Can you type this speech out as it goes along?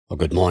Well,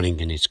 good morning,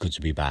 and it's good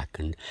to be back.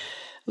 And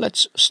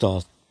let's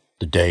start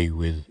the day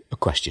with a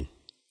question.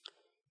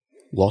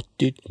 What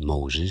did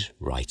Moses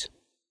write?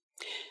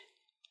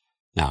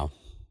 Now,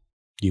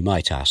 you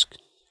might ask,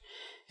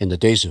 in the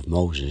days of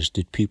Moses,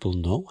 did people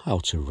know how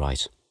to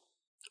write?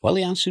 Well,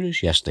 the answer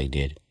is yes, they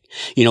did.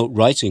 You know,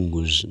 writing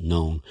was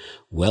known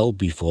well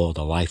before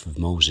the life of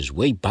Moses,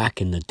 way back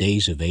in the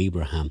days of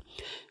Abraham,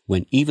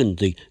 when even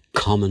the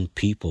common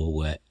people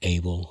were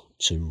able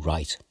to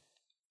write.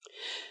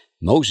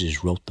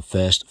 Moses wrote the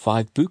first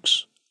 5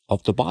 books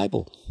of the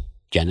Bible: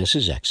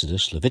 Genesis,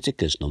 Exodus,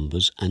 Leviticus,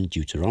 Numbers, and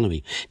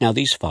Deuteronomy. Now,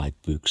 these 5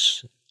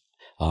 books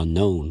are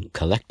known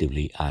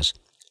collectively as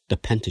the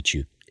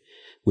Pentateuch,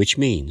 which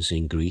means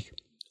in Greek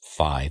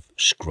 5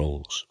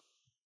 scrolls.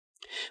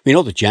 We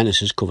know that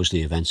Genesis covers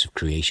the events of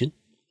creation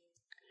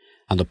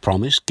and the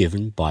promise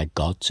given by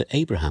God to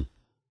Abraham.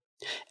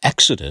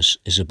 Exodus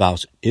is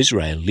about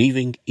Israel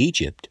leaving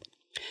Egypt,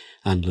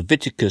 and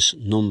Leviticus,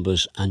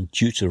 Numbers, and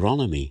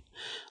Deuteronomy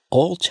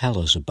all tell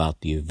us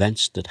about the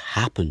events that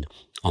happened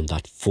on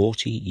that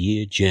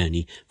 40-year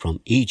journey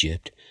from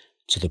Egypt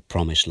to the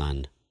Promised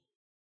Land.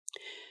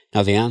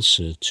 Now, the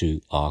answer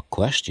to our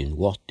question,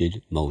 what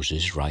did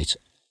Moses write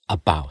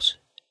about,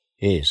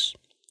 is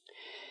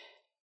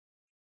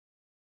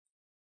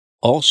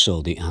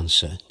also the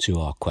answer to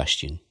our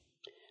question,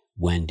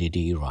 when did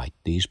he write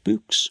these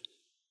books?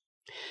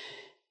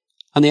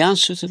 And the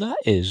answer to that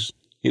is,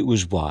 it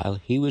was while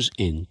he was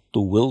in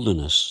the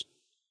wilderness.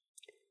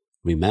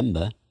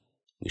 Remember,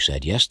 we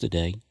said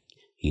yesterday,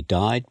 he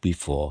died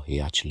before he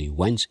actually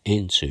went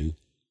into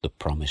the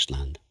Promised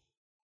Land.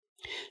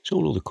 So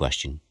another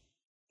question,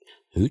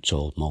 who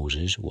told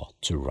Moses what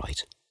to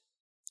write?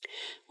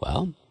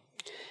 Well,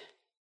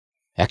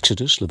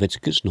 Exodus,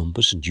 Leviticus,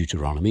 Numbers, and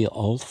Deuteronomy are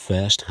all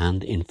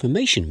first-hand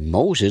information.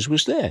 Moses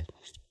was there.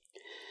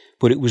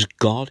 But it was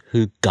God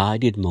who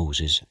guided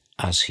Moses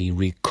as he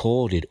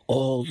recorded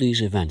all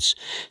these events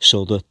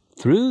so that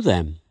through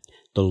them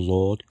the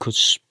Lord could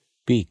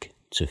speak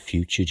to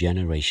future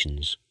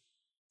generations.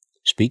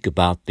 Speak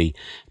about the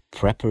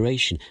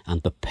preparation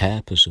and the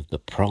purpose of the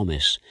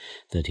promise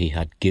that he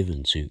had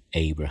given to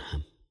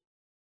Abraham.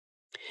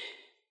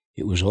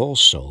 It was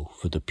also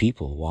for the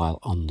people while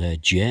on their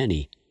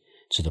journey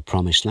to the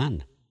Promised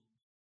Land,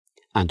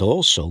 and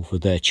also for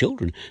their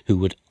children who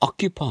would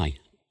occupy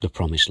the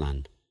Promised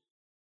Land.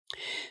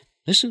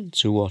 Listen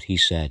to what he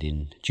said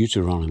in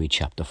Deuteronomy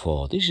chapter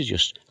 4. This is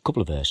just a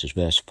couple of verses,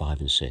 verse 5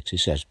 and 6. He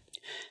says,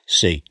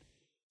 "See,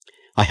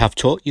 I have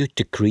taught you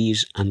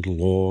decrees and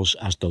laws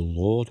as the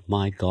Lord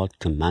my God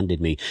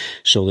commanded me,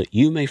 so that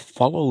you may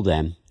follow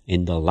them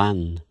in the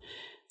land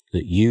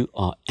that you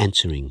are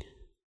entering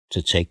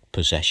to take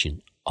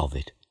possession of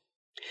it.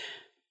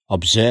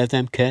 Observe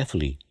them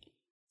carefully,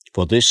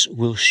 for this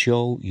will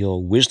show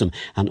your wisdom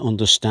and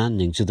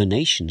understanding to the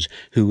nations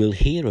who will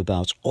hear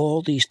about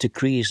all these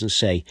decrees and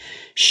say,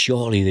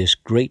 'Surely this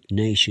great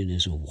nation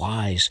is a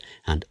wise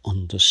and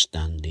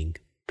understanding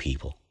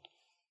people.'"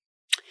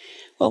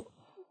 Well,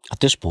 at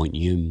this point,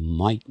 you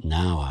might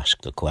now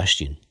ask the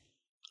question,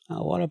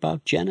 what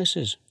about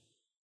Genesis?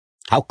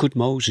 How could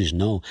Moses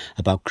know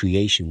about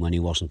creation when he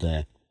wasn't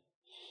there?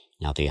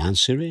 Now, the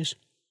answer is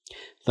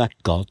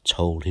that God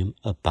told him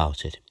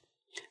about it,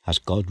 as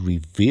God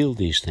revealed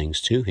these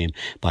things to him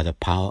by the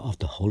power of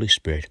the Holy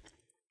Spirit,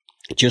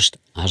 just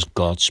as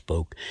God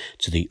spoke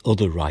to the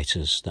other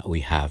writers that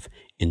we have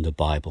in the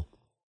Bible,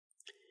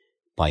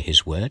 by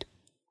his word,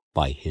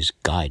 by his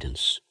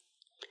guidance,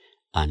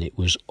 and it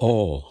was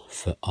all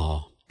for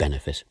our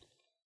benefit.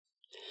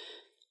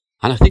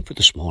 And I think for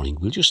this morning,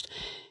 we'll just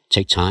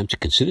take time to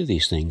consider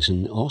these things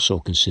and also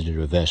consider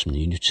a verse from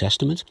the New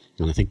Testament.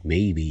 And I think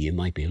maybe you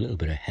might be a little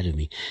bit ahead of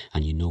me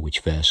and you know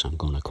which verse I'm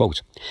going to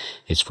quote.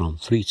 It's from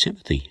 3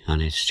 Timothy,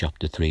 and it's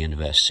chapter 3 and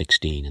verse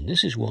 16. And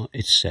this is what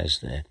it says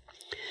there.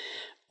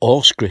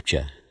 "All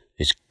scripture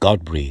is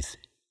God-breathed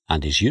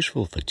and is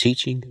useful for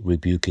teaching,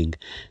 rebuking,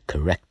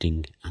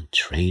 correcting, and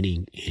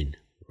training in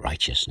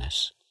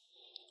righteousness."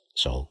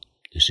 So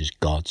this is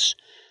God's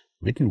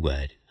written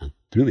word, and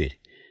through it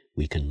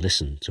we can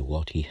listen to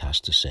what he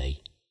has to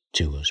say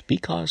to us,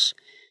 because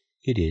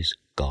it is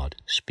God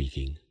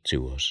speaking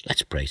to us.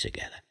 Let's pray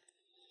together.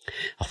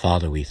 Our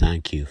Father, we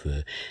thank you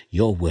for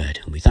your word,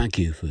 and we thank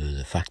you for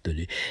the fact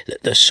that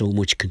there's so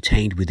much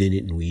contained within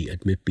it, and we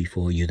admit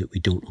before you that we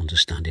don't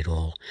understand it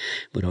all.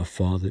 But our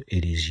Father,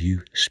 it is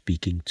you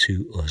speaking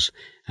to us,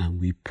 and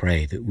we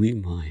pray that we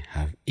might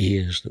have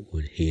ears that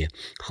would hear,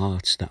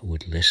 hearts that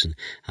would listen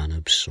and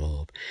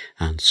absorb,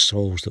 and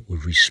souls that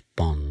would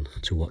respond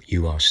to what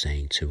you are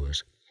saying to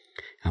us.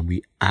 And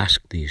we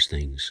ask these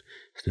things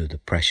through the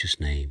precious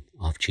name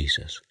of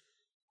Jesus.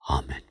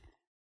 Amen.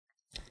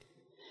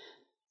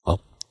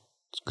 Well,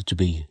 it's good to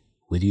be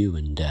with you,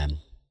 and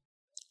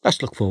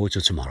let's look forward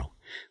to tomorrow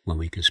when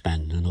we can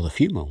spend another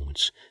few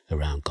moments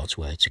around God's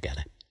Word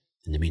together.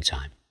 In the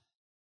meantime,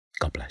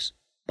 God bless.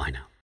 Bye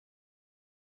now.